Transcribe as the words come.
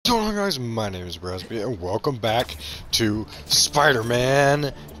going on, guys? My name is Brasby, and welcome back to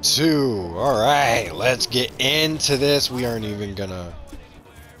Spider-Man 2. Alright, let's get into this. We aren't even gonna...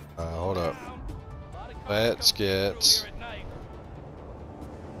 hold up. Let's get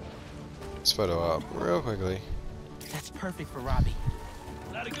this photo up real quickly. That's perfect for Robbie.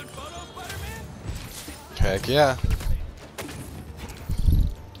 Not a good photo, Spider-Man? Heck yeah.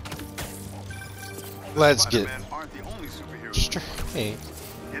 Let's get aren't the only superheroes. straight.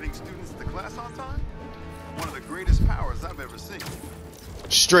 Getting students to class on time? One of the greatest powers I've ever seen.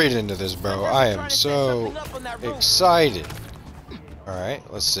 Straight into this, bro. I am so excited. Alright,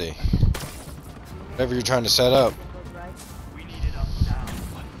 let's see. Whatever you're trying to set up.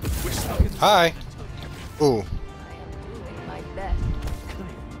 Hi. Ooh.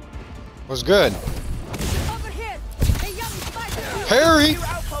 What's good? Harry!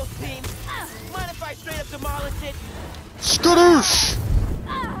 Skadoosh!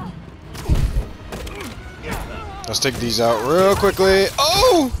 Let's take these out real quickly.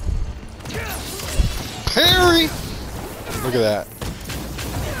 Oh! Harry! Look at that.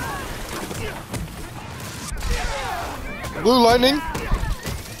 Blue lightning.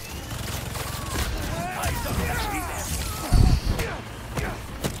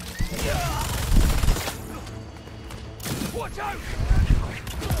 Watch out!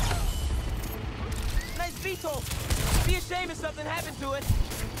 Nice beetle. Be a shame if something happened to it.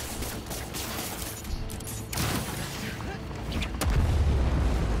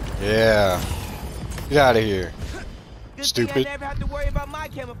 Yeah. Get out of here. Good Stupid. thing I never have to worry about my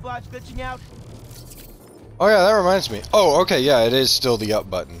camouflage glitching out. Oh yeah, that reminds me. Oh, okay, yeah, it is still the up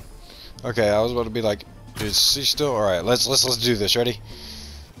button. Okay, I was about to be like, is he still? All right, let's do this. Ready?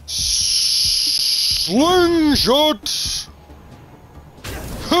 Slingshot.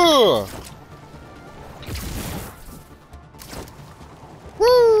 Huh.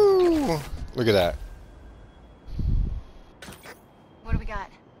 Woo! Look at that. What do we got?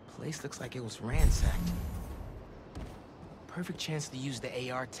 Place looks like it was ransacked. Perfect chance to use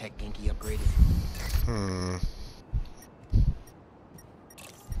the AR tech Genki upgraded.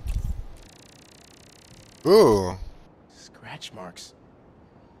 Ooh. Scratch marks.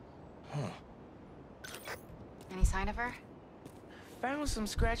 Huh. Any sign of her? Found some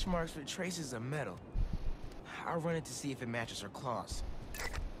scratch marks with traces of metal. I'll run it to see if it matches her claws.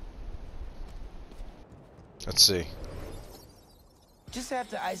 Let's see. Just have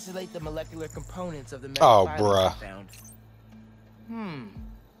to isolate the molecular components of the metal Oh, filings bruh. I found.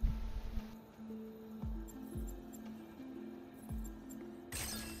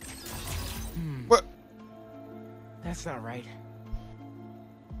 What? That's not right.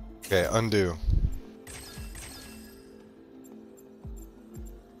 Okay, undo.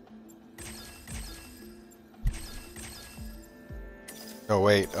 Oh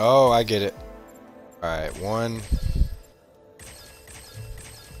wait. Oh, I get it. All right, one.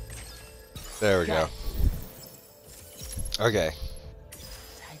 There we go. Okay.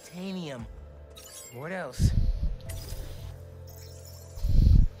 Titanium. What else?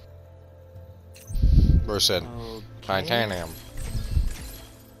 Bro said Okay. titanium.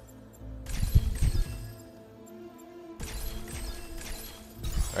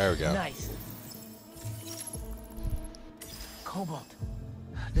 There we go. Nice. Cobalt.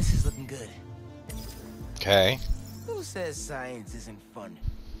 This is looking good. Okay. Who says science isn't fun?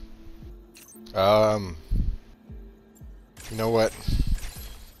 You know what?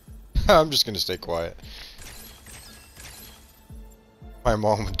 I'm just gonna stay quiet. My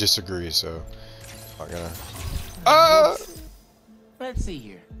mom would disagree, so I'm not gonna. Let's see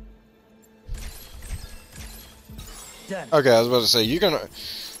here. Done. Okay, I was about to say you're gonna.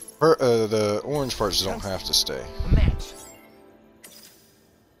 The orange parts don't have to stay. A match.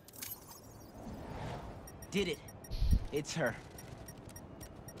 Did it. It's her.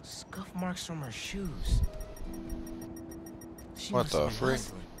 Scuff marks from her shoes. She What must the have been freak?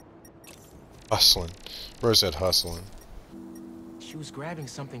 hustling. Hustling. Bro said hustling. She was grabbing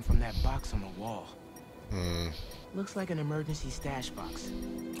something from that box on the wall. Hmm. Looks like an emergency stash box,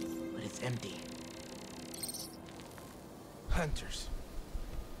 but it's empty. Hunters.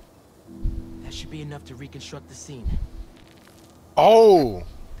 That should be enough to reconstruct the scene. Oh.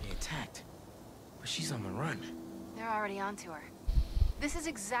 They attacked, but she's on the run. They're already onto her. This is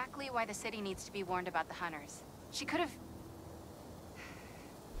exactly why the city needs to be warned about the hunters. She could have...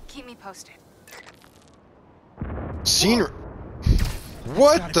 Keep me posted. Seen.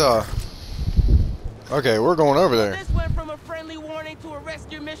 What the? Okay, we're going over there. This went from a friendly warning to a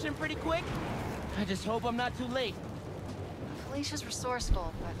rescue mission pretty quick. I just hope I'm not too late. Felicia's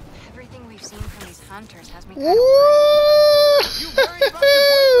resourceful, but everything we've seen from these hunters has me Woo! kind of worried. You worried about your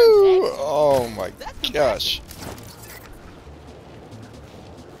boyfriend gosh.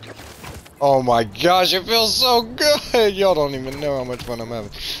 Oh my gosh, it feels so good! Y'all don't even know how much fun I'm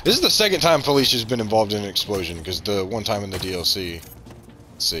having. This is the second time Felicia's been involved in an explosion, because the one time in the DLC.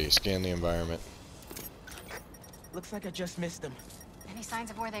 Let's see, scan the environment. Looks like I just missed them. Any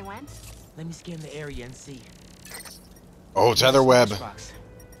signs of where they went? Let me scan the area and see. Oh, tether web. Box.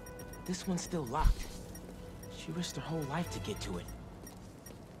 This one's still locked. She risked her whole life to get to it.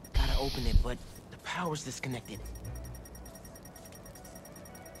 Gotta open it, but the power's disconnected.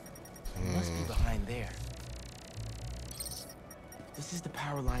 It must be behind there. This is the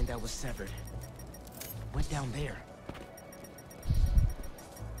power line that was severed. Went down there.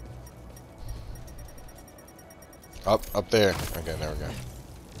 Up there. Okay, there we go.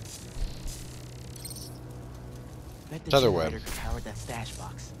 Bet the Tether generator web. could power that stash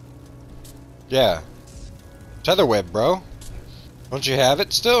box. Yeah. Tether web, bro. Don't you have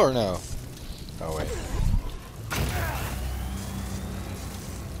it still or no? Oh, wait.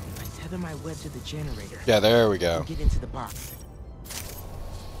 Tether my web to the generator. Yeah, there we go. And get into the box.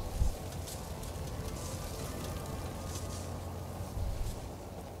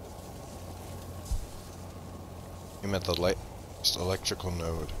 I'm at the light electrical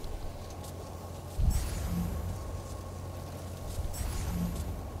node.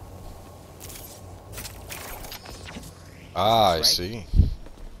 Ah, I see.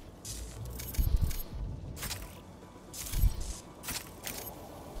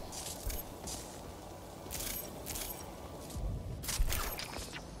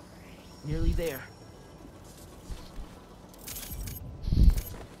 Nearly there.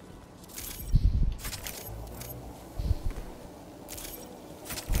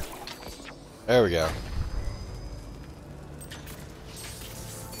 There we go.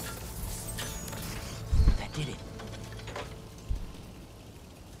 That did it.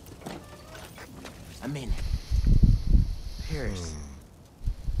 I'm in. Paris.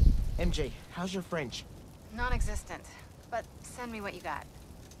 MJ, how's your French? Non-existent. But send me what you got.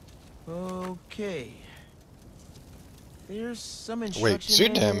 Okay. There's some Wait, instruction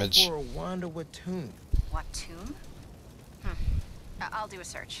suit manual damage. for a Wanda Watoon. What tomb? I'll do a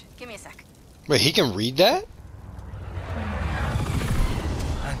search. Give me a sec. Wait, he can read that?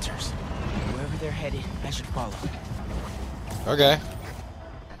 Hunters. Wherever they're headed, I should follow. Okay.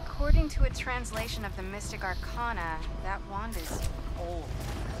 According to a translation of the Mystic Arcana, that wand is old.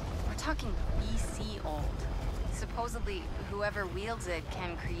 We're talking BC old. Supposedly, whoever wields it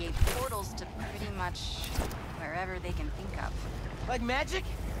can create portals to pretty much wherever they can think of. Like magic?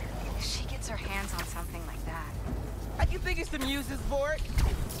 If she gets her hands on something like that. I can think of some uses for it.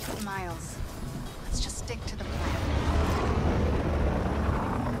 Miles, let's just stick to the plan.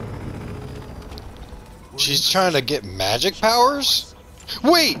 She's trying to get magic powers?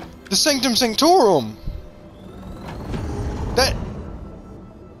 Wait! The Sanctum Sanctorum! That...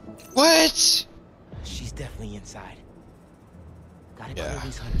 What? She's definitely inside. Gotta Yeah. clear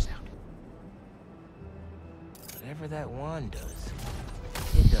these hunters out. Whatever that wand does,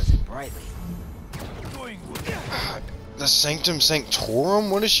 it does it brightly. The Sanctum Sanctorum?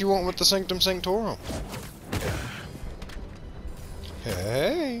 What does she want with the Sanctum Sanctorum?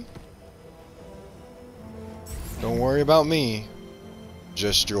 Hey. Don't worry about me.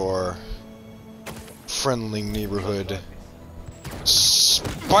 Just your friendly neighborhood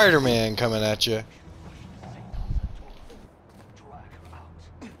Spider-Man coming at you.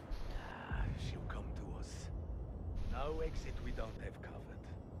 She'll come to us. No exit we don't have covered.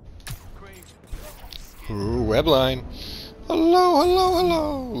 Ooh, webline. Hello, hello,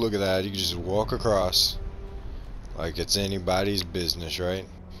 hello. Look at that. You can just walk across. Like it's anybody's business, right?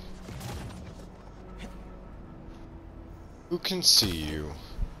 Who can see you?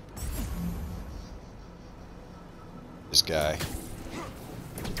 This guy.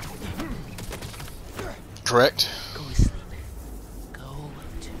 Correct? Go to sleep. Go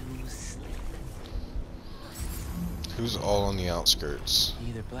to sleep. Who's all on the outskirts?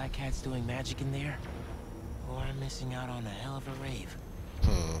 Either Black Cat's doing magic in there, or I'm missing out on a hell of a rave.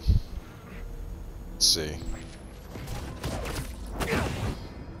 Let's see.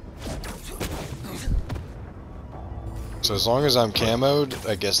 So as long as I'm camoed,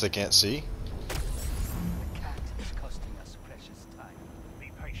 I guess they can't see? The cat is costing us precious time.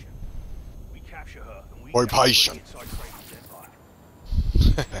 Be patient. We capture her and we Be patient. inside Craven's empire.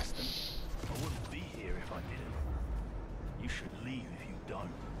 I wouldn't be here if I didn't. You should leave if you don't.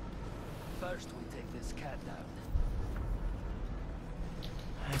 First we take this cat down.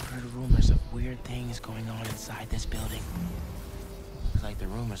 I've heard rumors of weird things going on inside this building. Looks like the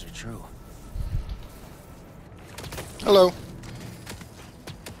rumors are true. Hello.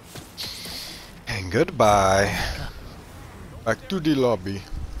 And Goodbye. Back to the lobby.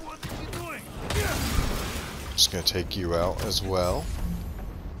 Just gonna take you out as well.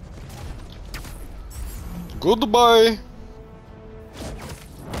 Goodbye.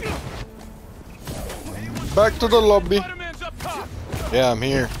 Back to the lobby. Yeah, I'm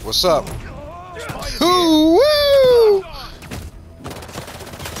here. What's up? Ooh, woo!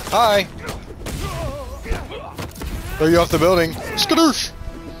 Hi. Throw you off the building. Skadoosh.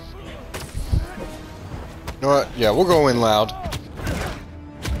 You know what? Yeah, we'll go in loud.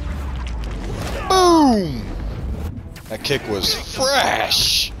 Boom! That kick was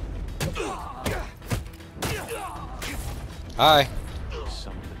fresh. Hi.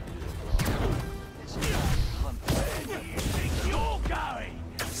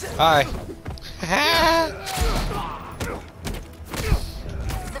 Hi.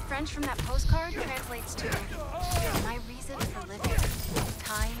 The French from that postcard translates to my reason for living.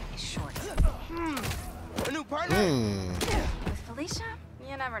 Time is short. A new partner? With Felicia,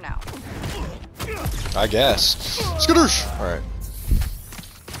 you never know. I guess. Skadoosh! Alright.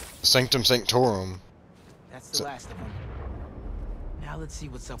 Sanctum Sanctorum. That's the last of them. Now let's see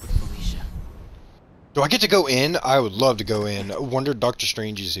what's up with Felicia. Do I get to go in? I would love to go in. I wonder Doctor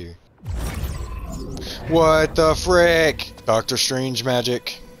Strange is here. What the frick? Doctor Strange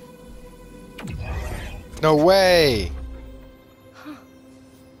magic. No way! Oh,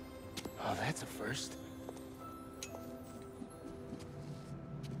 that's a first.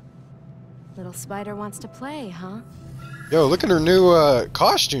 Little spider wants to play, huh? Yo, look at her new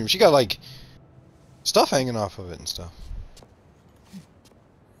costume. She got like stuff hanging off of it and stuff.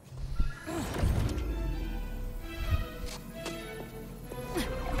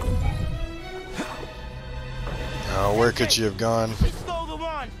 Oh, where could she have gone? She stole the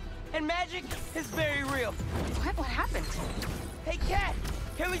wand, and magic is very real. What happened? Hey, Cat,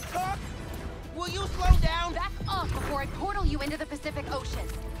 can we talk? Will you slow down? Back off before I portal you into the Pacific Ocean.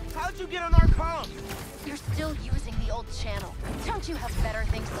 How'd you get on our comm? You're still using the old channel. Don't you have better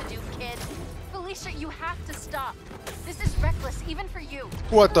things to do, kid? Felicia, you have to stop. This is reckless, even for you.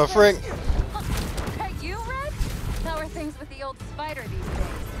 What the frick? Hey, you, Red? How are things with the old spider these days?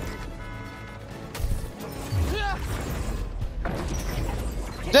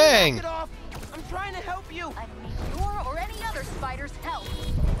 Dang! Get off. I'm trying to help you. I need your or any other spider's help.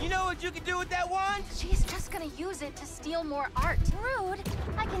 You know what you can do with that wand? She's just gonna use it to steal more art. Rude.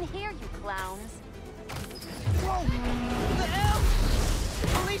 I can hear you, clowns. Whoa! The hell?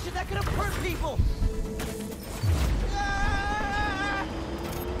 Felicia, that could have hurt people. Ah!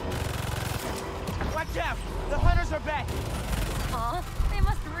 Watch out! The hunters are back. Huh? They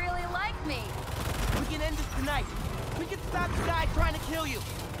must really like me. We can end this tonight. We can stop the guy trying to kill you.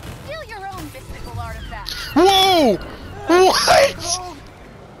 Steal your own mystical artifact. Whoa! What?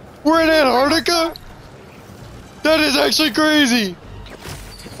 We're in Antarctica? That is actually crazy!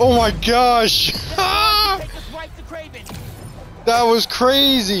 Oh my gosh! Take us right to Craven. That was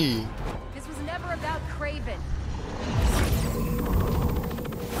crazy! This was never about Craven.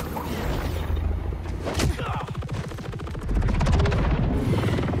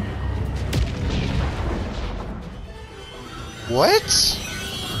 What?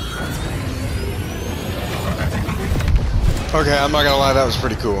 Okay, I'm not gonna lie, that was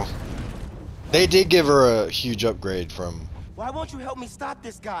pretty cool. They did give her a huge upgrade from... Why won't you help me stop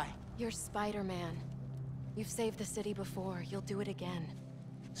this guy? You're Spider-Man. You've saved the city before. You'll do it again.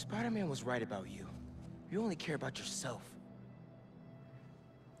 Spider-Man was right about you. You only care about yourself.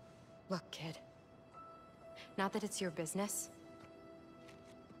 Look, kid. Not that it's your business.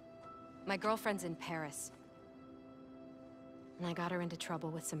 My girlfriend's in Paris. And I got her into trouble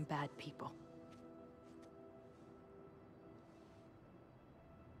with some bad people.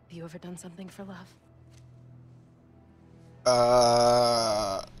 Have you ever done something for love?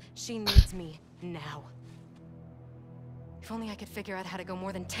 She needs me now. If only I could figure out how to go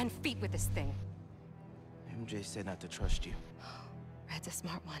more than 10 feet with this thing. MJ said not to trust you. Red's a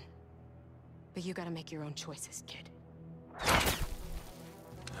smart one. But you gotta make your own choices, kid.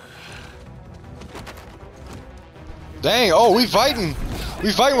 Dang, oh, we fighting!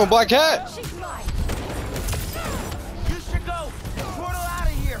 We fighting with Black Cat! She's mine. You should go! Portal out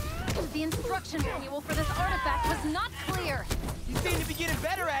of here! The instruction manual for this artifact was not clear. You seem to be getting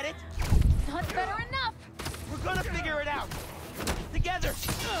better at it. Not better enough. We're gonna figure it out. Together!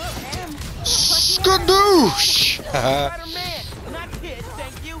 Skadoosh! Spider-Man! Not kid,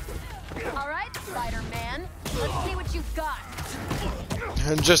 thank you! Alright, Spider-Man. Let's see what you've got.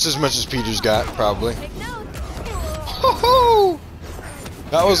 And just as much as Peter's got, probably. Take notes. Ho-ho!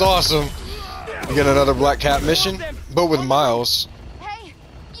 That was awesome. You get another Black Cat mission, but with Miles. Hey,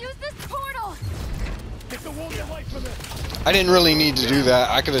 use this portal. Get the wounded away from it. I didn't really need to do that.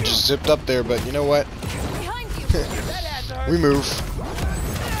 I could have just zipped up there, but you know what? Behind you. That has to hurt. We move.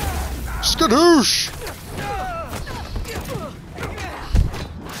 Skadoosh!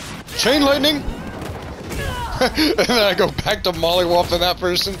 Chain lightning! And then I go back to mollywopping that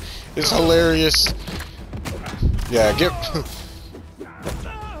person. It's hilarious. Yeah, get...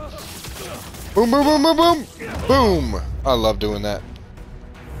 Boom, boom, boom, boom, boom! Boom! I love doing that.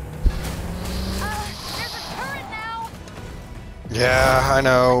 There's a turret now. Yeah, I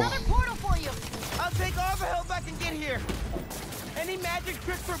know. Another portal for you. I'll take all the help I can get here. Any magic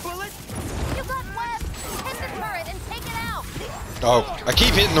tricks for bullets? You got webs. Hit the turret and take it out. Oh, I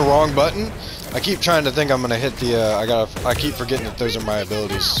keep hitting the wrong button. I keep trying to think I'm gonna hit the, I keep forgetting that those are my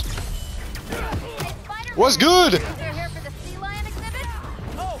abilities. Hey, Spider-Man. What's good? You're here for the sea lion exhibit?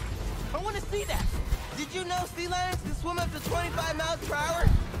 Oh, I want to see that. Did you know sea lions can swim up to 25 miles per hour?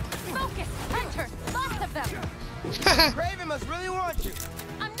 Focus, Hunter. Lots of them. Craven must really want you.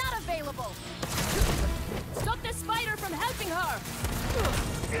 I'm not available. Stop the spider from helping her.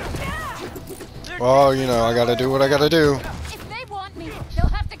 Well, you know, I gotta do what I gotta do. If they want me, they'll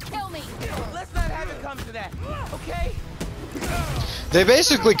have to kill me. Let's not have it come to that, okay? They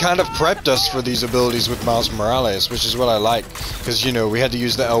basically kind of prepped us for these abilities with Miles Morales, which is what I like. Because, you know, we had to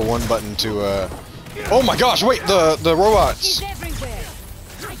use the L1 button to, Oh my gosh, wait, the robots! She's everywhere.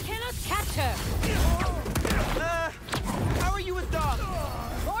 I cannot catch her. How are you with dogs?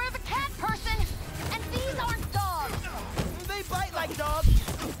 More of a cat person, and these aren't dogs. They bite like dogs.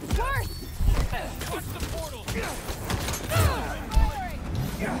 Worse. Watch the portal.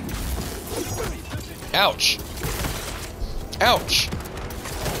 Ouch! Ouch!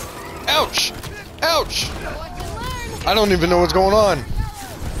 Ouch! Ouch! What you learn. I don't even know what's going on.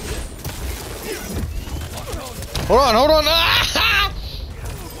 Hold on, hold on! Ah!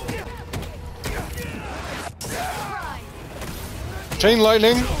 Chain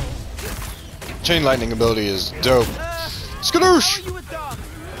lightning! Chain lightning ability is dope. Skadoosh! How are you with dogs?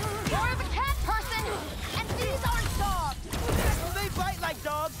 More of a cat person, and these aren't dogs. They bite like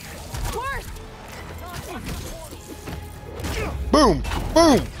dogs. Worse. Boom!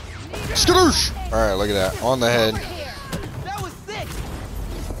 Boom! Skadoosh! Alright, look at that. On the head. Over here. That was sick.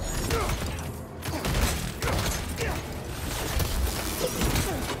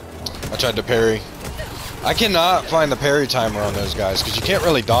 I tried to parry. I cannot find the parry timer on those guys because you can't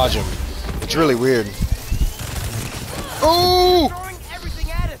really dodge them. It's really weird. Oh! Throwing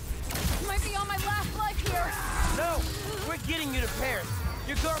everything at us. Might be on my last life here. No, we're getting you to Paris.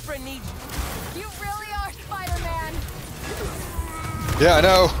 Your girlfriend needs you. You really are Spider-Man. Yeah, I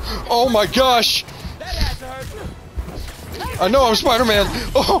know. Oh my gosh! That has to hurt. I know I'm Spider-Man.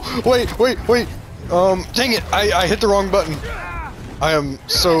 Oh, wait, wait, wait. Dang it! I hit the wrong button. I am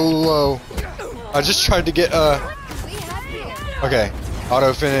so low. I just tried to get We have here. Okay,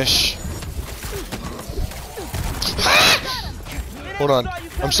 auto finish. Hold on,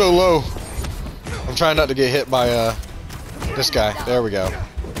 I'm so low. I'm trying not to get hit by this guy. There we go.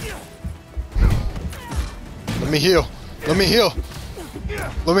 Let me heal. Let me heal.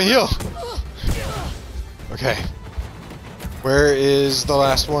 Let me heal. Okay. Where is the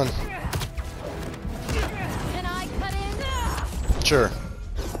last one? Can I cut in? Sure.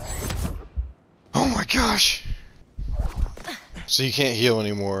 Oh my gosh. So you can't heal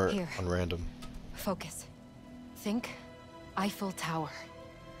anymore Here. on random. Focus. Think Eiffel Tower.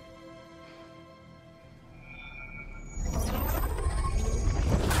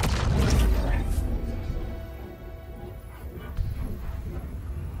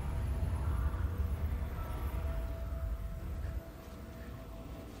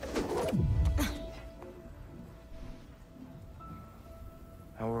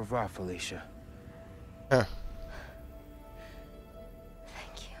 Au revoir, Felicia. Huh.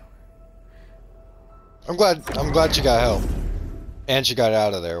 Thank you. I'm glad she got help. And she got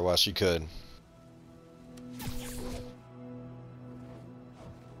out of there while she could.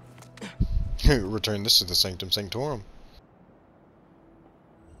 Return this to the Sanctum Sanctorum.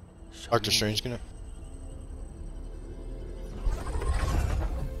 Doctor Strange gonna...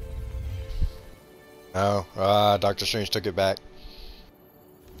 Oh, Doctor Strange took it back.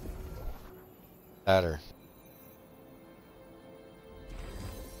 At her.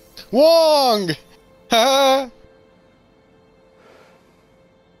 Wong! Ha!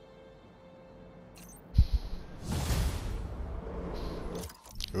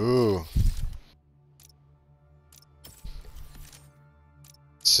 Ooh.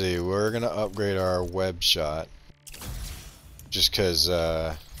 Let's see, we're gonna upgrade our web shot. Just cause,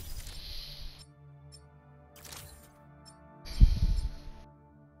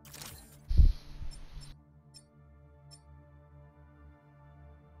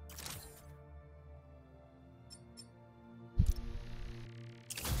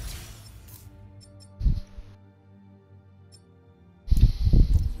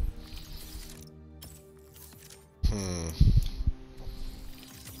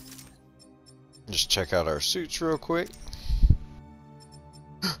 just check out our suits real quick.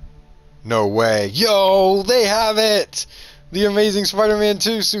 No way. Yo, they have it! The Amazing Spider-Man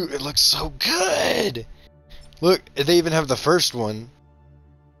 2 suit. It looks so good! Look, they even have the first one.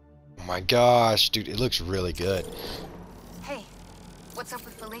 Oh my gosh, dude, it looks really good. Hey, what's up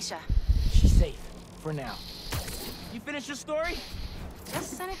with Felicia? She's safe, for now. You finished your story?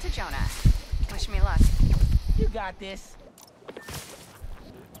 Just send it to Jonah. Wish me luck. You got this.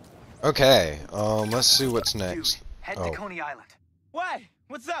 Okay, let's see what's next. Dude, head Oh. to Coney Island. What?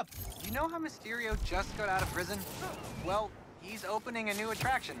 What's up? You know how Mysterio just got out of prison? Well, he's opening a new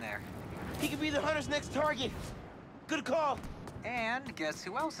attraction there. He could be the hunter's next target. Good call. And guess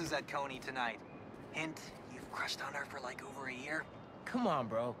who else is at Coney tonight? Hint, you've crushed on her for like over a year. Come on,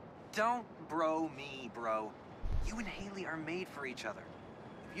 bro. Don't bro me, bro. You and Haley are made for each other.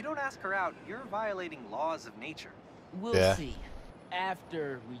 If you don't ask her out, you're violating laws of nature. We'll see.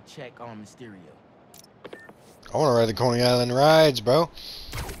 After we check on Mysterio. I want to ride the Coney Island rides, bro.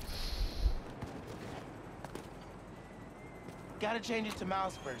 Gotta change it to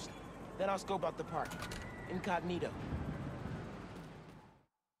Miles first. Then I'll scope out the park. Incognito.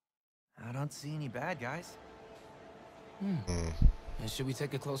 I don't see any bad guys. Should we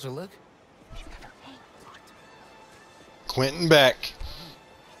take a closer look? Quentin Beck.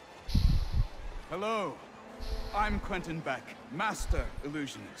 Hello, I'm Quentin Beck, Master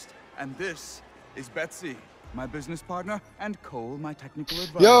Illusionist, and this is Betsy, my business partner, and Cole, my technical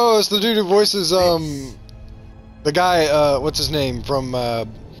advisor. Yo, it's the dude who voices the guy what's his name from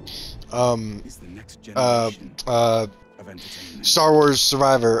Is the next generation of entertainment. Star Wars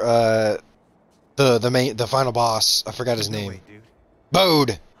Survivor, the final boss. I forgot his No name. way, dude.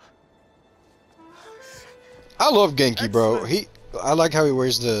 Bode. I love Genki, bro. I like how he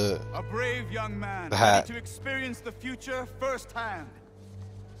wears the A brave young man The hat. ready to experience the future firsthand.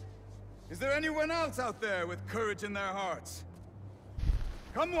 Is there anyone else out there with courage in their hearts?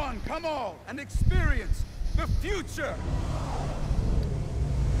 Come on, come all, and experience the future!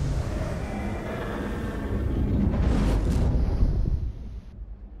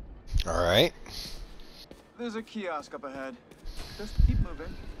 All right. There's a kiosk up ahead. Just keep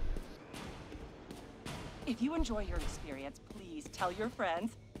moving. If you enjoy your experience, please tell your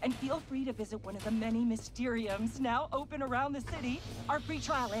friends, and feel free to visit one of the many Mysteriums now open around the city. Our free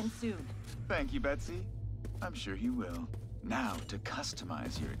trial ends soon. Thank you, Betsy. I'm sure he will. Now to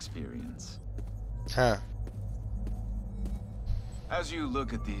customize your experience. Huh. As you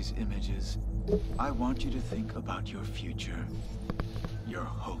look at these images, I want you to think about your future, your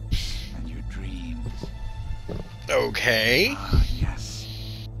hopes and your dreams. Okay. Ah,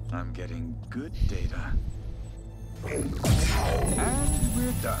 yes. I'm getting good data. And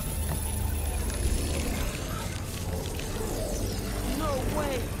we're done. No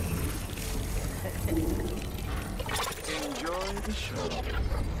way. Enjoy the show.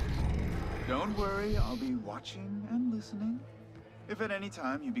 Don't worry, I'll be watching and listening. If at any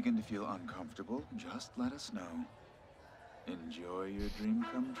time you begin to feel uncomfortable, just let us know. Enjoy your dream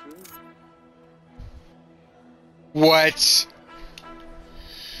come true. What?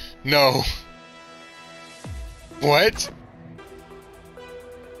 No. What?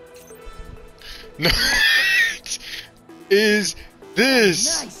 No. What is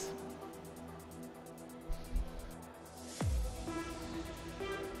this? Nice.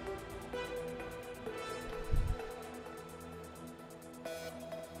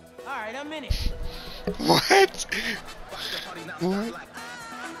 All right, I'm in it. What? What?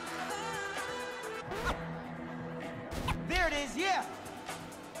 There it is, yeah.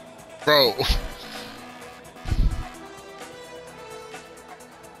 Bro.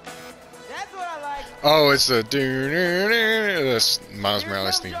 That's what I like. Oh, it's the that's Miles Here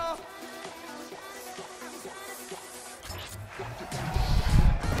Morales comes, theme. y'all.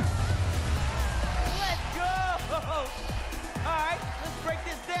 Let's go. All right, let's break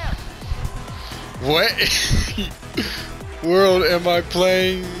this down. What world am I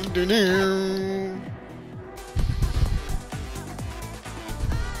playing?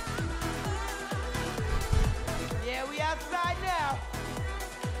 Yeah, we outside now.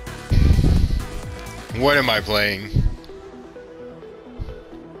 What am I playing?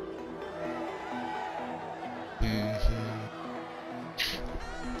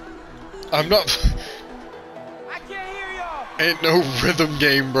 I'm not. I can't hear y'all. Ain't no rhythm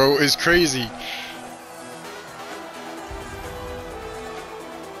game, bro. It's crazy.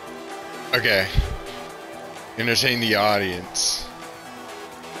 Okay. Entertain the audience.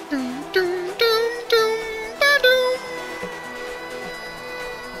 Doom, doom, doom, doom, ba-doom.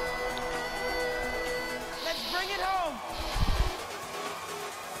 Let's bring it home.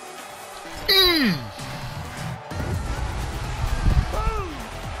 Mm. Boom!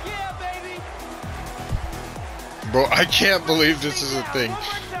 Yeah, baby! Bro, I can't believe this is a thing. One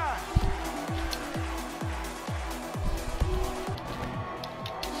more time.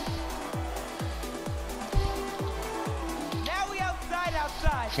 Now we outside.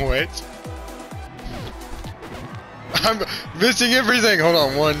 What? I'm missing everything. Hold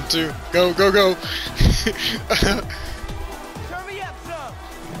on. 1, 2. Go, go, go. Turn me up some.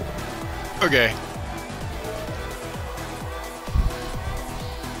 Okay.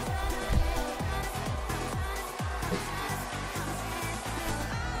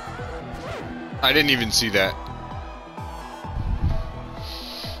 I didn't even see that.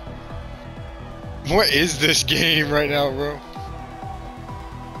 What is this game right now, bro?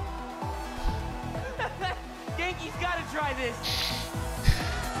 Yankees gotta try this.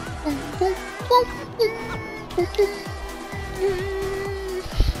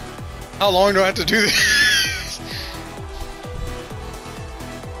 How long do I have to do this?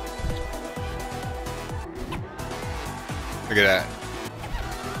 Look at that.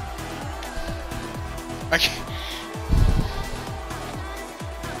 I can't.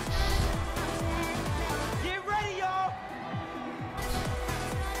 Get ready, y'all.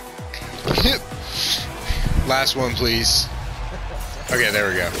 Last one, please. Okay, there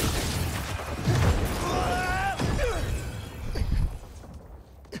we go.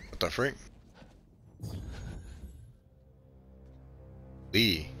 What the frick?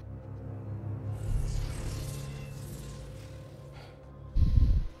 Lee.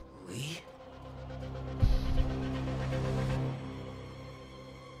 Lee?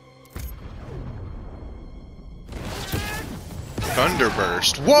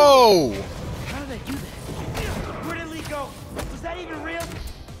 Thunderburst. Whoa! How did they do that? Where did Lee go? Was that even real?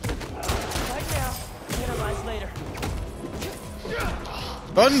 Right now, analyze later.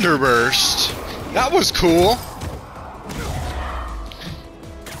 Thunderburst. That was cool.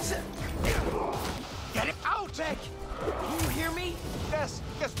 Get it out! Beck, can you hear me? Yes,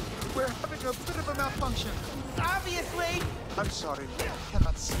 we're having a bit of a malfunction. Obviously. I'm sorry, I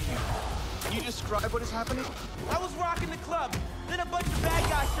cannot see you. Can you describe what is happening? I was rocking the club. Then a bunch of bad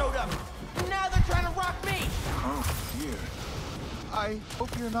guys showed up. And now they're trying to rock me. Oh, dear. I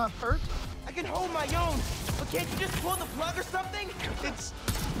hope you're not hurt. I can hold my own. But can't you just pull the plug or something? It's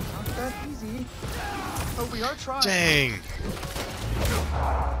not that easy. But we are trying. Dang.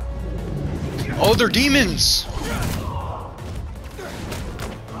 Oh, they're demons.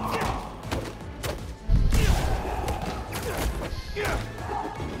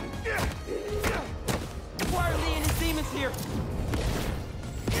 Why are Lee and his demons here?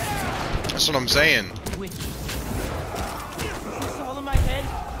 That's what I'm saying. Witches. Is this all in my head?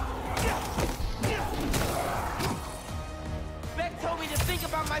 Beck told me to think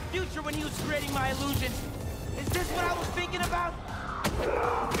about my future when he was creating my illusion. Is this what I was thinking about?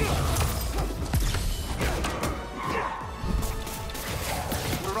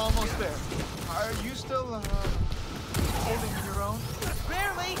 We're almost there. Are you still, holding your own?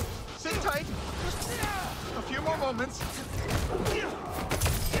 Barely. Sit tight. Just a few more moments.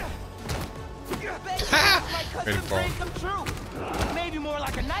 Beck, Ha! my Good custom ball. dream come true. Maybe more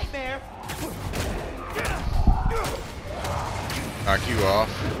like a nightmare. Knock you off.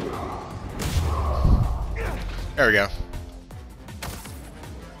 There we go.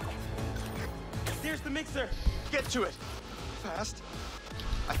 There's the mixer. Get to it. Fast.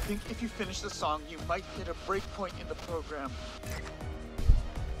 I think if you finish the song, you might hit a break point in the program.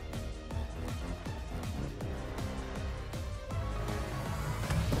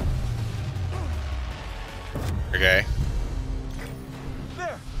 Okay.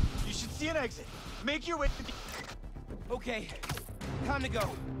 There. You should see an exit. Make your way to the... Okay, time to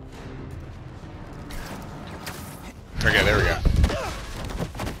go. Okay, there we go.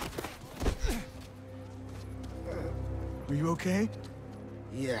 Are you okay?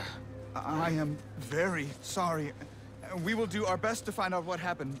 Yeah. I am very sorry. We will do our best to find out what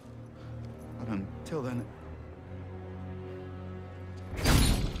happened. But until then...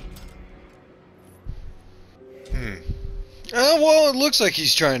 Well, it looks like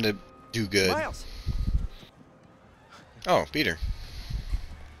he's trying to do good. Miles. Oh, Peter.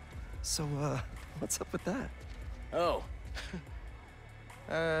 So, what's up with that? Oh.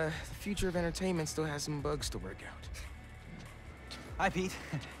 The future of entertainment still has some bugs to work out. Hi, Pete.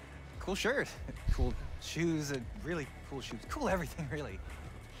 Cool shirt. Cool shoes. Really cool shoes. Cool everything, really.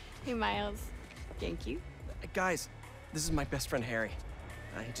 Hey, Miles. Thank you. Guys, this is my best friend Harry.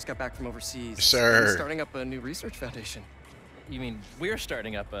 He just got back from overseas. Sir. He's starting up a new research foundation. You mean we're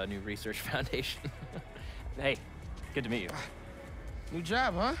starting up a new research foundation? Hey, good to meet you. New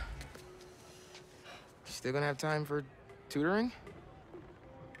job, huh? Still gonna have time for tutoring?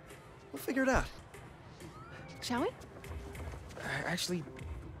 We'll figure it out. Shall we? Actually,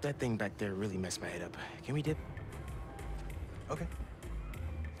 that thing back there really messed my head up. Can we dip? Okay.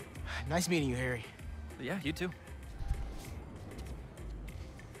 Nice meeting you, Harry. Yeah, you too.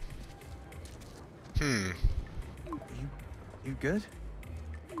 You good?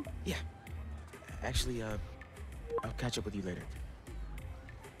 Yeah. Actually, I'll catch up with you later.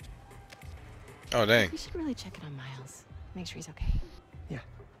 Oh, dang. We should really check in on Miles. Make sure he's okay. Yeah,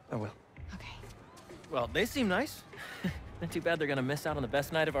 I will. Okay. Well, they seem nice. Not too bad they're gonna miss out on the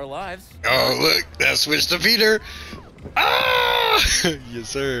best night of our lives. Oh, look, that switched to Peter. Ah! Yes,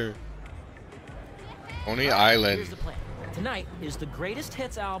 sir. Coney Island. Here's the plan. Tonight is the greatest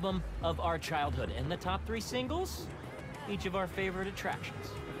hits album of our childhood, and the top 3 singles, each of our favorite attractions.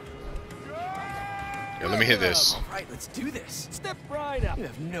 Yo, let me hit this. All right, let's do this. Step right up. You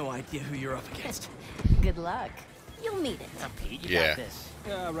have no idea who you're up against. Good luck. You'll need it. Now, Pete, you Yeah. got this.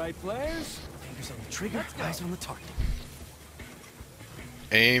 All right, players. Fingers on the trigger, eyes on the target.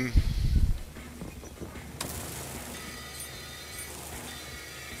 Aim.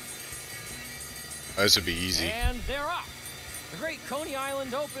 Oh, this would be easy. And they're off. The Great Coney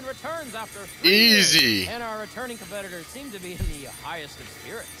Island Open returns after 3 Easy. years, and our returning competitors seem to be in the highest of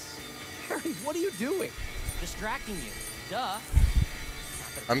spirits. Harry, what are you doing? Distracting you. Duh.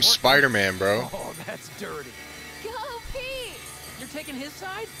 I'm Spider-Man, bro. Oh, that's dirty. Go, Pete! You're taking his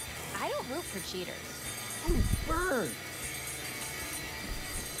side? I don't root for cheaters. Ooh, burn.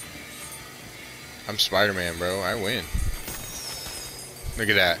 I'm Spider-Man, bro. I win. Look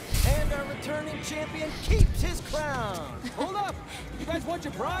at that. And our returning champion keeps his crown. Hold up. You guys want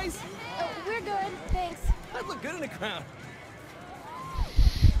your prize? Oh, we're good, thanks. I'd look good in a crown.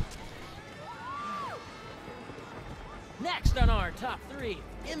 Next on our top 3,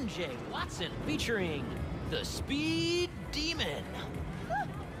 MJ Watson featuring the Speed Demon.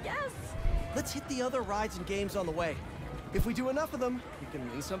 Yes! Let's hit the other rides and games on the way. If we do enough of them, we can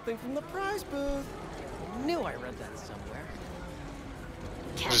win something from the prize booth. Knew I read that somewhere.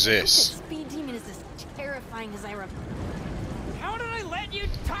 What is this? Speed Demon is as terrifying as I remember. How did I let you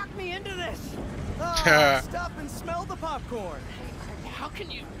talk me into this? Stop and smell the popcorn. How can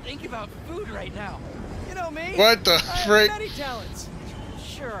you think about food right now? You know me. What the I have frick? many talents.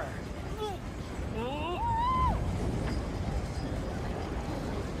 Sure.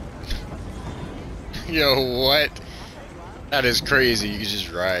 Yo, what? That is crazy. You can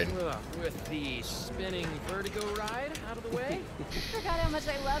just ride. With the spinning vertigo ride out of the way. Forgot how much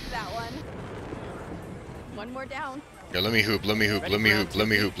I loved that one. One more down. Yo, let me hoop. Let me hoop. Let me hoop. Let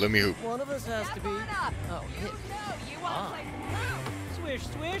me hoop. Let me hoop. One of us has to be. Oh, hit. Swish,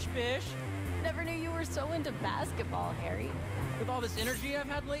 swish, fish. Never knew you were so into basketball, Harry. With all this energy I've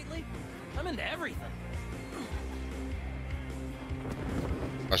had lately, I'm into everything.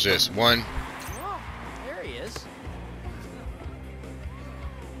 Watch this. 1. Oh, there he is.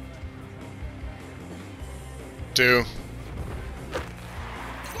 2.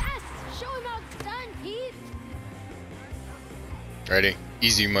 Yes! Show him how it's done, Pete! Ready?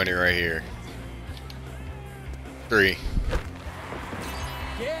 Easy money right here. 3.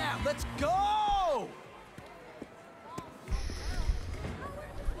 Yeah, let's go!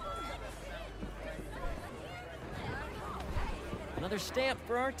 Another stamp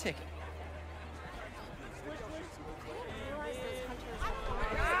for our ticket.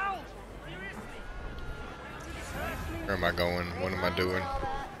 Where am I going? What am I doing?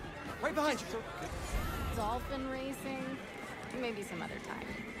 Right behind you. Dolphin racing? Maybe some other time.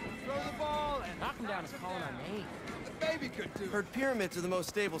 Throw the ball and knock him down is calling our name. The baby could do. Heard pyramids are the most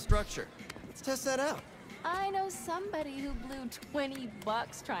stable structure. Let's test that out. I know somebody who blew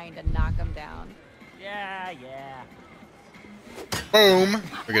 $20 trying to knock him down. Yeah, yeah. Boom!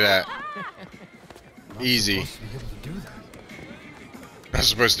 Look at that. Easy. I'm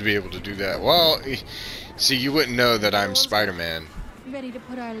supposed to be able to do that. Well, see, you wouldn't know that I'm Spider-Man. Ready to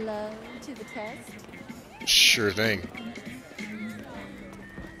put our love to the test? Sure thing.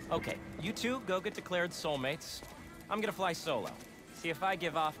 Okay, you two go get declared soulmates. I'm gonna fly solo. See if I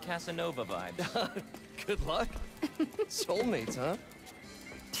give off Casanova vibes. Good luck. Soulmates, huh?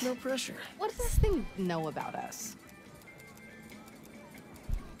 No pressure. What does this thing know about us?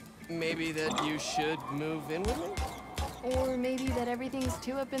 Maybe that you should move in with me? Or maybe that everything's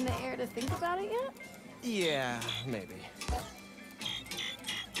too up in the air to think about it yet? Yeah, maybe.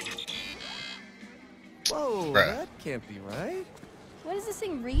 Whoa, Bruh. that can't be right. What is this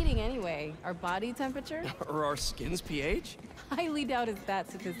thing reading anyway? Our body temperature? Or our skin's pH? Highly doubt it's that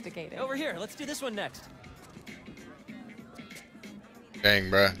sophisticated. Over here, let's do this one next.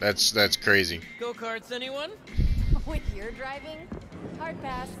 Dang, bruh. That's crazy. Go-karts, anyone? With your driving? Hard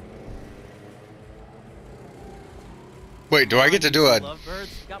pass. Wait, do I get to do a...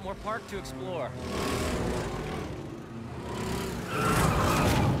 Lovebirds, got more park to explore.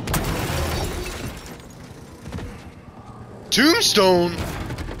 Tombstone?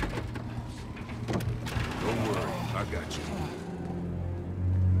 Don't worry, I got you.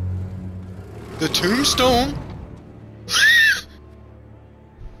 The Tombstone?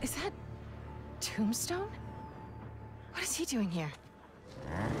 Is that Tombstone? What is he doing here?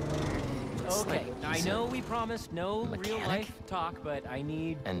 Okay, I know we promised no real-life talk, but I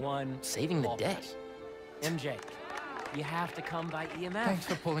need one saving the ball day. pass. MJ, you have to come by EMF. Thanks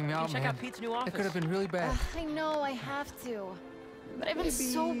for pulling me out, Check man. out Pete's new office. It could have been really bad. I know I have to. But I've been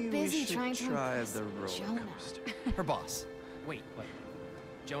so busy trying to impress the roller Jonah. coaster. Her boss. Wait, what?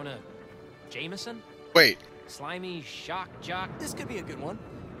 Jonah Jameson? Wait. Slimy shock jock? This could be a good one.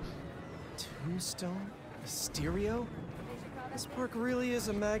 Tombstone? Mysterio? This park really is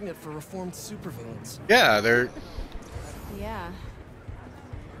a magnet for reformed supervillains. Yeah, they're... Yeah.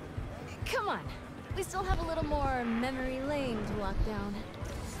 Come on. We still have a little more memory lane to walk down.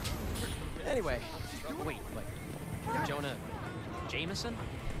 Anyway. Wait, what? Jonah Jameson?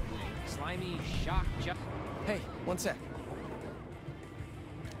 Slimy shock jock? Hey, one sec.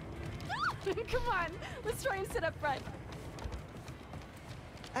 Come on. Let's try and sit up front.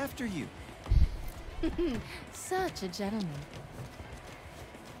 After you. Such a gentleman.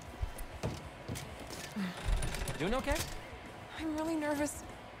 Doing okay? I'm really nervous.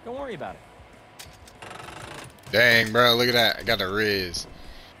 Don't worry about it. Dang, bro, look at that. I got the Riz.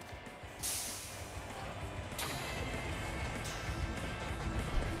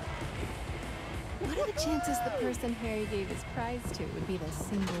 What are the chances the person Harry gave his prize to would be the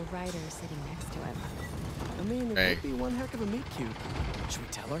single rider sitting next to him? I mean, it Hey. could be one heck of a meet cute. Should we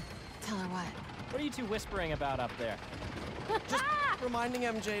tell her? Tell her what? What are you two whispering about up there? Just reminding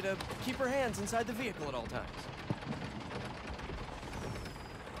MJ to keep her hands inside the vehicle at all times.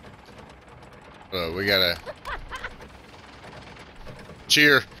 We gotta...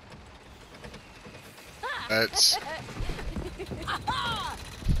 Cheer. That's...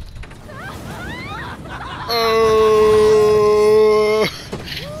 Oh!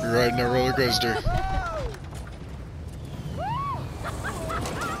 You're riding a roller coaster.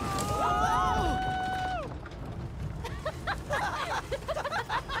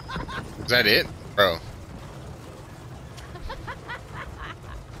 Is that it? Bro.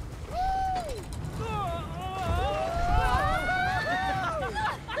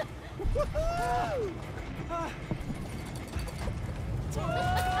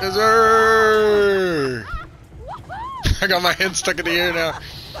 Yes, sir! I got my head stuck in the air now.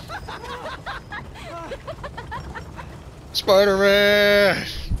 Spider-Man!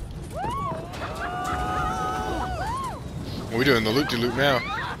 We're doing the loop-de-loop now.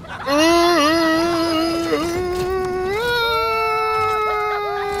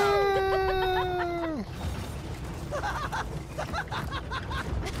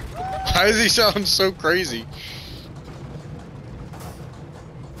 Why does he sound so crazy?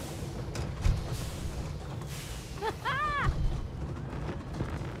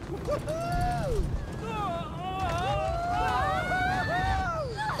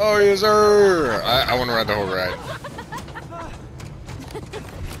 Oh yes, sir! I want to ride the whole ride.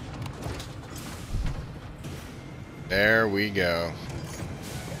 There we go.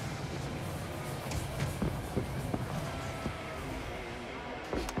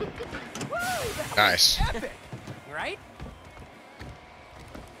 Nice. Epic, right?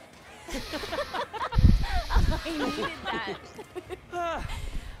 I needed that.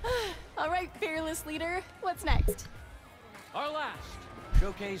 All right, fearless leader. What's next? Our last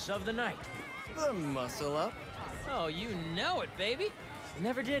showcase of the night. The muscle up. Oh, you know it, baby.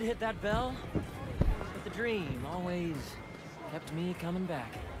 Never did hit that bell, but the dream always kept me coming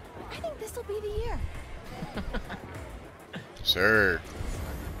back. I think this will be the year. Sir.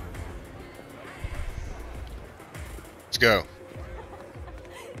 Let's go.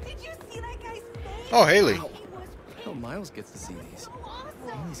 Did you see that guy's face? Oh, Haley. Oh, Miles gets to see these.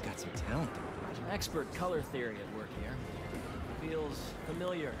 Haley's got some talent. Expert color theory at work here. Feels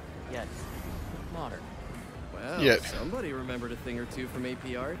familiar, yet modern. Well, Yet. somebody remembered a thing or two from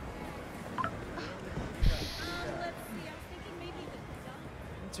AP Art.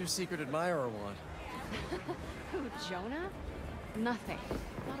 What's your secret admirer want? Who, Jonah? Nothing.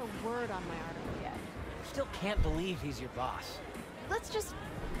 Not a word on my article yet. Still can't believe he's your boss. Let's just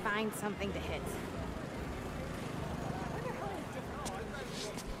find something to hit.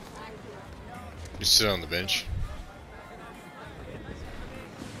 You sit on the bench.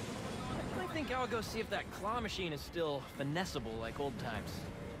 go see if that claw machine is still finessable like old times.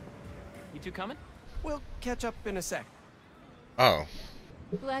 You two coming? We'll catch up in a sec. Oh.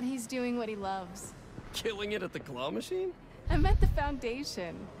 Glad he's doing what he loves. Killing it at the claw machine? I meant the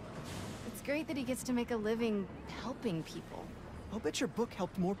Foundation. It's great that he gets to make a living helping people. I'll bet your book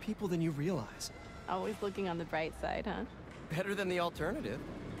helped more people than you realize. Always looking on the bright side, huh? Better than the alternative.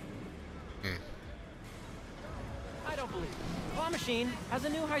 I don't believe it. Claw machine has a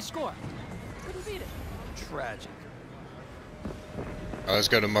new high score. Couldn't beat it. Tragic. Oh, let's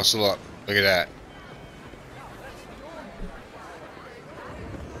go to Muscle Up. Look at that.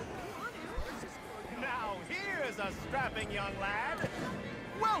 Now here's a strapping young lad.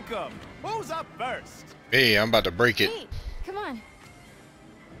 Welcome. Who's up first? Hey, I'm about to break it. Hey, come on.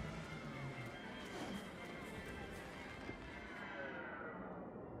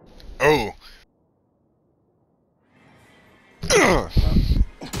 Oh.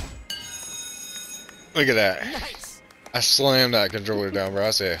 Look at that. Nice. I slammed that controller down, bro.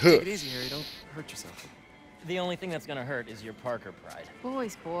 I said, huh. Take it easy, Harry. Don't hurt yourself. The only thing that's gonna hurt is your Parker pride.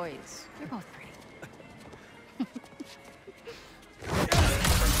 Boys, boys. You're both pretty.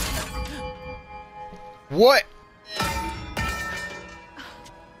 What?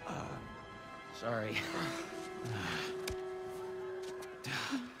 Sorry.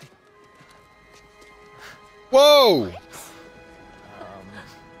 Whoa!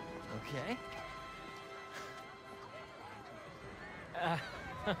 Okay.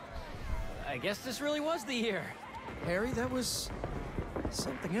 I guess this really was the year. Harry, that was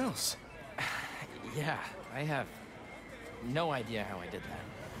something else. Yeah, I have no idea how I did that.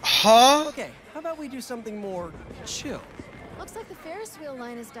 Huh? Okay, how about we do something more chill? Looks like the Ferris wheel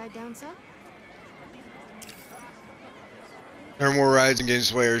line has died down some. There are more rides and games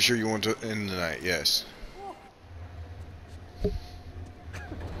to play. Are you sure you want to end the night? Yes.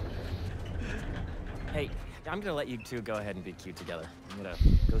 Hey, I'm gonna let you two go ahead and be cute together. I'm gonna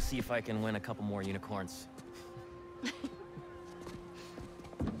go see if I can win a couple more unicorns.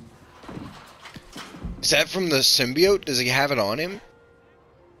 Is that from the symbiote? Does he have it on him?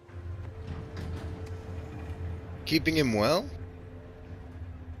 Keeping him well?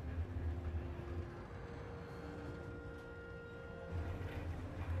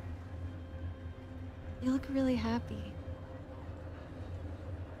 You look really happy.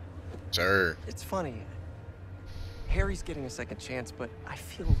 Sir. It's funny. Harry's getting a second chance, but I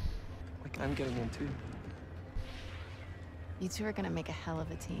feel like I'm getting one too. You two are gonna make a hell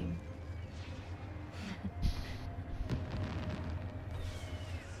of a team.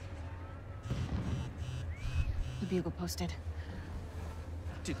 The Bugle posted.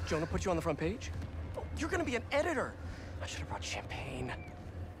 Did Jonah put you on the front page? Oh, you're gonna be an editor. I should have brought champagne.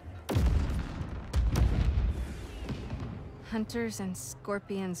 Hunters and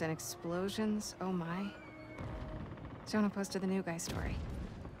scorpions and explosions, oh my. Jonah posted the new guy story.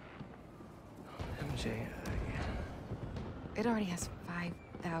 MJ, It already has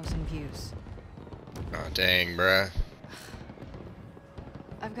 5,000 views. Oh, dang, bruh.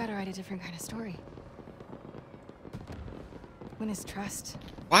 I've got to write a different kind of story. Win his trust.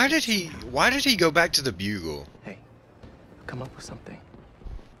 Why did he go back to the Bugle? Hey, come up with something.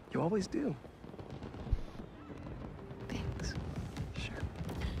 You always do. Thanks. Sure.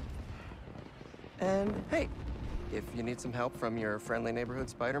 And hey, if you need some help from your friendly neighborhood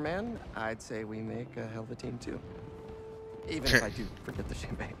Spider-Man, I'd say we make a hell of a team too. Even if I do forget the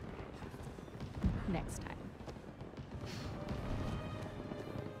champagne. Next time.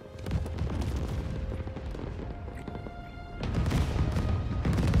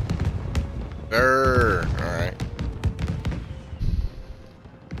 Alright.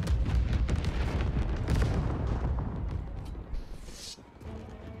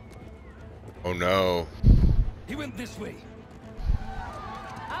 Oh no. He went this way.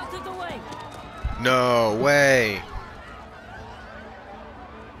 Out of the way! No way.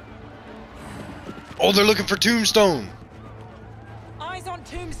 Oh, they're looking for Tombstone. Eyes on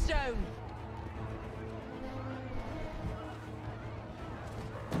Tombstone!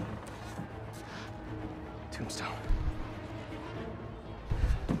 Tombstone.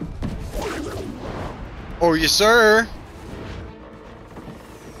 Oh, yes, sir.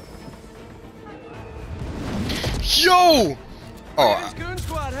 Yo! Oh, Goon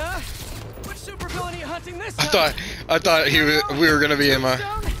Squad, huh? Which supervillain are you hunting this I time? thought we were gonna be in my.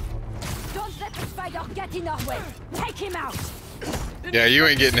 Don't let the spider get in our way. Take him out. Yeah, you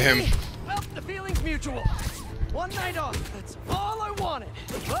ain't getting him. Well, the feeling's mutual. One night off. That's all I wanted.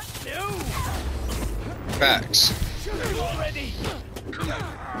 But no. Facts. Shoot him already.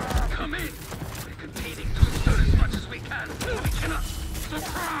 Come in. We're containing Tombstone as much as we can. We cannot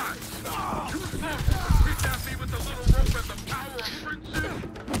surprise.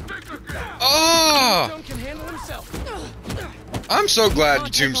 so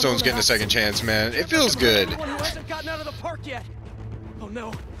glad Tombstone's getting a second chance, man. It feels good. Anyone who hasn't gotten out of the park yet. Oh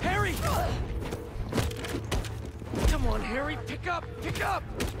no, Harry! Come on, Harry, pick up, pick up!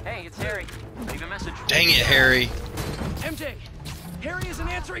 Hey, it's Harry. Leave a message. Dang it, Harry. MJ, Harry isn't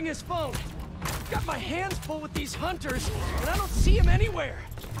answering his phone. I've got my hands full with these hunters, and I don't see him anywhere.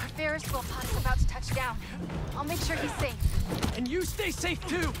 Our Ferris wheel pod is about to touch down. I'll make sure he's safe. And you stay safe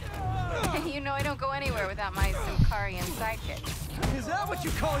too. You know I don't go anywhere without my Simkarian sidekick. Is that what you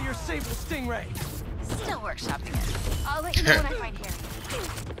call your Sable Stingray? Still workshopping it. I'll let you know when I find Harry.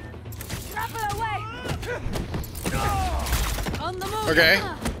 Drop it away! On the move! Okay.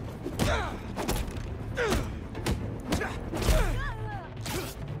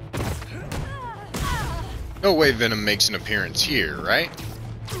 No way Venom makes an appearance here, right?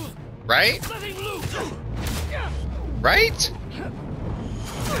 Right? Right?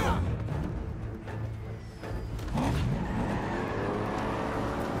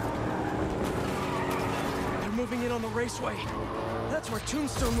 They're moving in on the raceway. That's where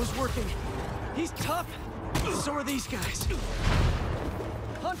Tombstone was working. He's tough. So are these guys.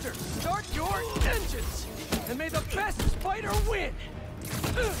 Hunter, start your engines! And may the best spider win!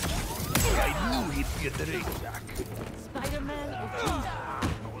 I knew he'd be at the racetrack. Spider-Man.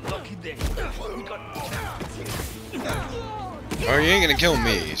 Lucky day. We got... Oh, you ain't gonna kill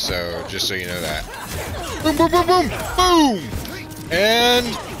me, so just so you know that. Boom, boom, boom, boom, boom!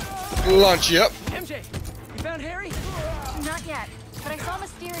 And launch you up. MJ, you found Harry? Not yet, but I saw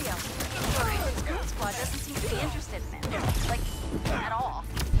Mysterium. His goon squad doesn't seem to be interested in him. Like, at all.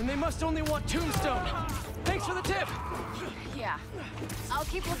 And they must only want Tombstone. Thanks for the tip. Yeah. I'll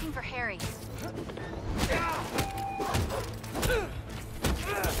keep looking for Harry.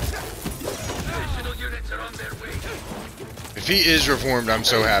 Additional units are on their way. If he is reformed, I'm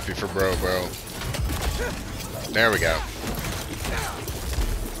so happy for bro. There we go.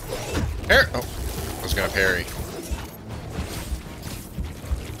 Here. Oh, I was gonna parry.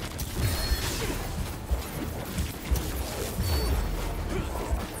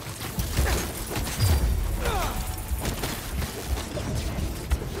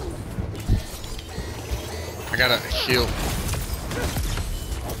 I gotta heal.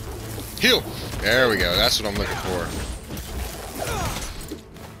 Heal! There we go, that's what I'm looking for.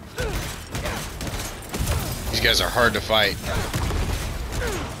 These guys are hard to fight.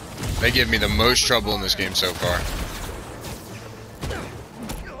 They give me the most trouble in this game so far.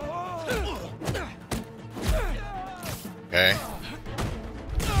 Okay.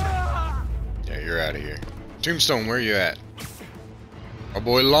 Yeah, you're out of here. Tombstone, where you at? Our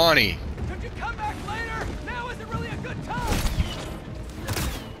boy Lonnie. Could you come back later? Now isn't really a good time.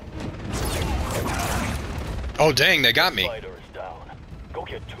 Oh dang, they got me. Spider is down. Go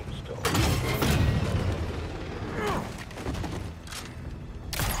get Tombstone.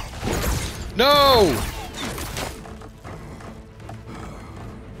 No!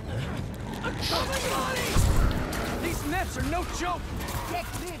 These nets are no joke.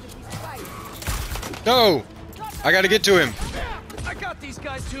 No! I gotta get to him. I got these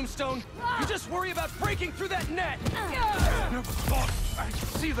guys, Tombstone. You just worry about breaking through that net. Never thought I'd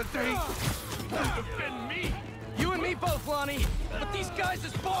see the day. Defend me. You and me both, Lonnie. But these guys,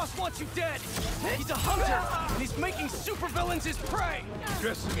 his boss wants you dead. He's a hunter, and he's making supervillains his prey.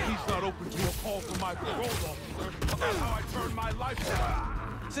 Guessing he's not open to a call from my parole officer. That's how I turned my life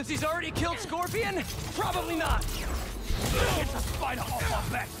around. Since he's already killed Scorpion, probably not. Get the spider off our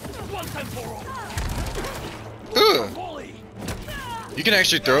back. Once and for all. Ugh. You can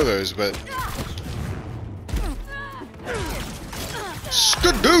actually throw those, but...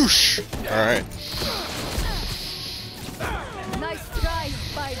 Skadoosh! Alright. Nice try,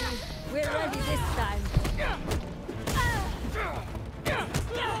 Spidey. We're ready this time.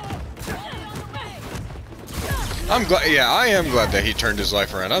 I'm glad, yeah, I am glad that he turned his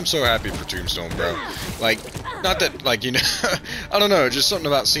life around. I'm so happy for Tombstone, bro. Like, not that, like, you know, I don't know, just something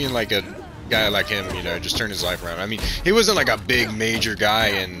about seeing, like, a guy like him, you know, just turn his life around. I mean, he wasn't, like, a big, major guy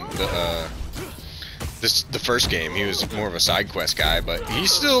in the, the first game. He was more of a side quest guy, but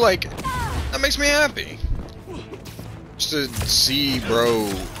he's still, like, that makes me happy. Just to see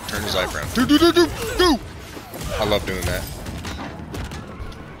bro turn his life around. Do. I love doing that.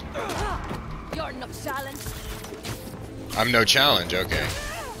 You're no challenge. I'm no challenge, okay.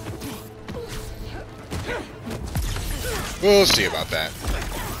 We'll see about that.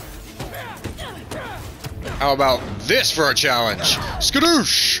 How about this for a challenge?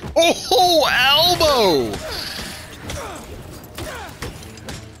 Skadoosh! Oh, elbow!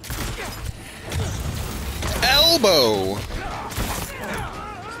 Elbow!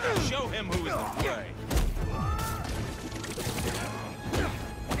 Show him who is the prey.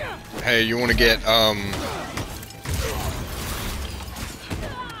 Hey, you want to get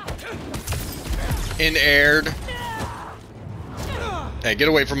in-aired? Hey, get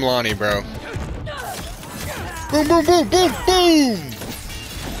away from Lonnie, bro. Boom, boom, boom, boom, boom!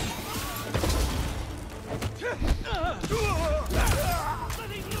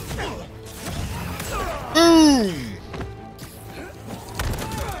 Boom!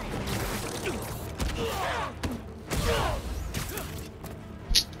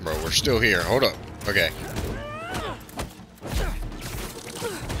 Bro, we're still here. Hold up. Okay.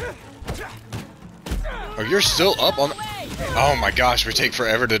 Oh, you're still up on... Oh my gosh, we take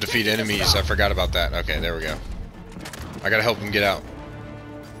forever to defeat enemies. I forgot about that. Okay, there we go. I gotta help him get out.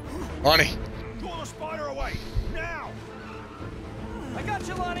 Lonnie! Pull the spider away! Now! I got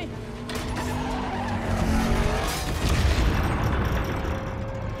you, Lonnie!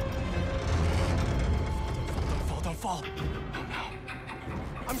 Don't fall. Oh no.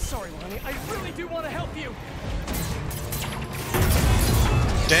 I'm sorry, Lonnie. I really do want to help you.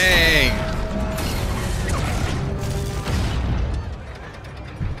 Dang!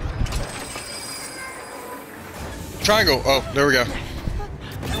 Triangle! Oh, there we go.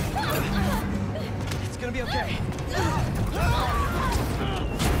 It's gonna be okay.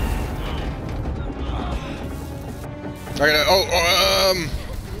 I gotta...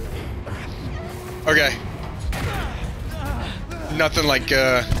 Okay. Nothing like,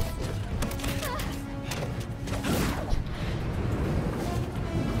 Don't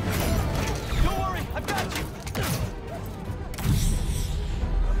worry, I've got you.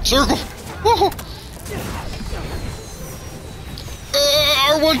 Circle! Woohoo!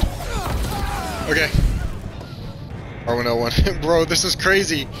 R1! Okay. R1, L1. Bro, this is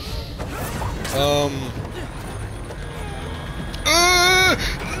crazy. No.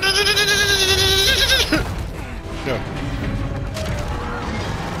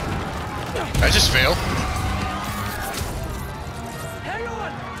 Did I just fail? Hang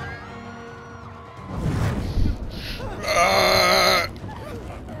on.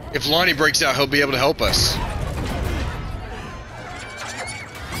 If Lonnie breaks out, he'll be able to help us.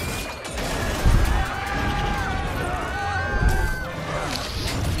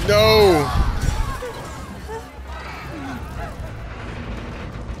 No!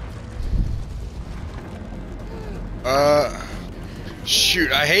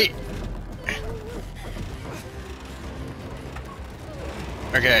 Shoot, I hate...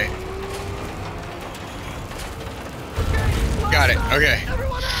 Okay. Got it, okay.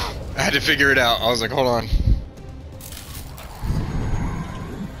 I had to figure it out. I was like, hold on.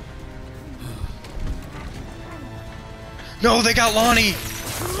 No, they got Lonnie!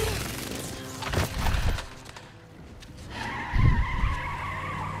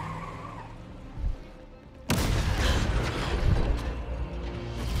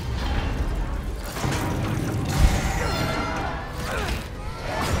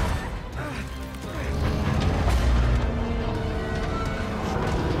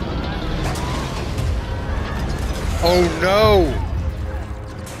 Oh no!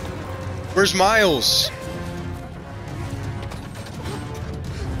 Where's Miles?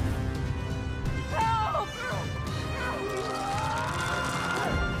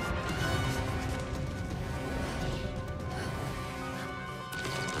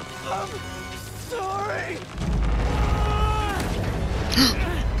 I'm sorry.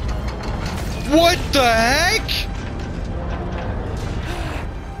 What the heck?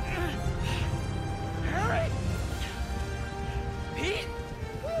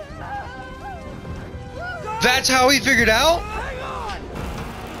 That's how he figured out?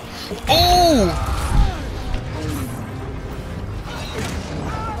 Oh!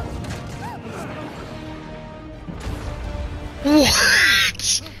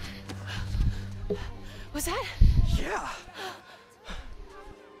 What? Was that? Yeah.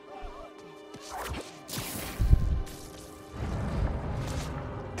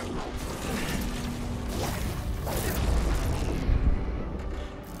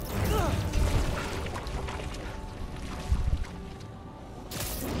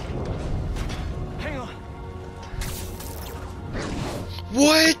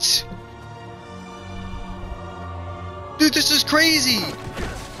 What? Dude, this is crazy.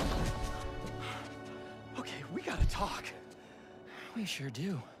 Okay, we gotta talk. We sure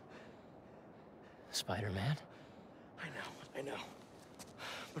do. Spider-Man. I know.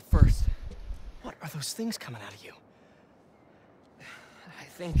 But first, what are those things coming out of you? I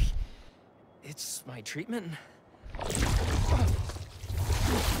think it's my treatment.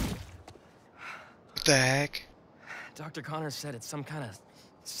 What the heck? Dr. Connors said it's some kind of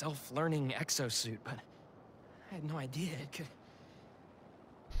self-learning exosuit, but I had no idea it could...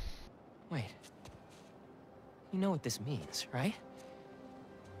 Wait. You know what this means, right?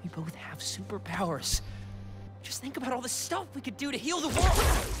 We both have superpowers. Just think about all the stuff we could do to heal the world!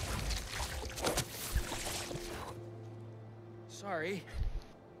 Sorry.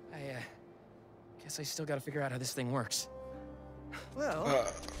 Guess I still gotta figure out how this thing works. Well,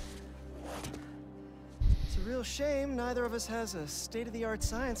 it's a real shame neither of us has a state-of-the-art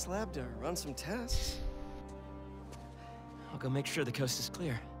science lab to run some tests. I'll go make sure the coast is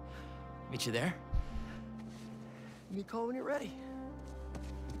clear. Meet you there? Give me a call when you're ready.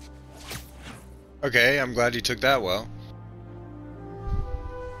 Okay, I'm glad you took that well.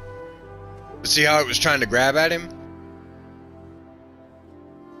 See how it was trying to grab at him?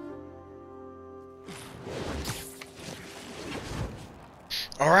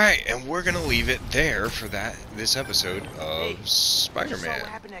 Alright, and we're gonna leave it there for this episode of Spider-Man. What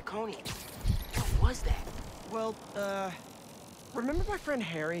happened at Coney? What was that? Well, remember my friend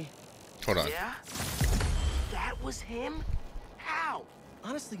Harry? Hold on. Yeah? That was him? How?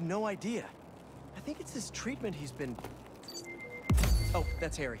 Honestly, no idea. I think it's this treatment he's been... Oh,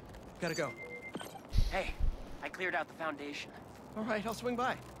 that's Harry. Gotta go. Hey, I cleared out the foundation. All right, I'll swing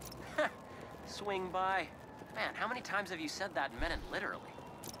by. Swing by. Man, how many times have you said that and meant it literally?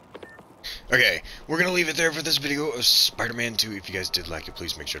 Okay, we're gonna leave it there for this video of Spider-Man 2. If you guys did like it,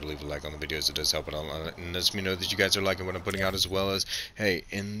 please make sure to leave a like on the videos. It does help it out, and lets me know that you guys are liking what I'm putting out, as well as, hey,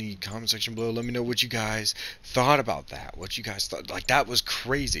 in the comment section below, let me know what you guys thought about that. What you guys thought, like, that was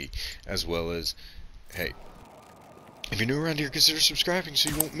crazy. As well as, hey, if you're new around here, consider subscribing so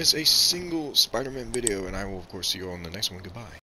you won't miss a single Spider-Man video, and I will, of course, see you all in the next one. Goodbye.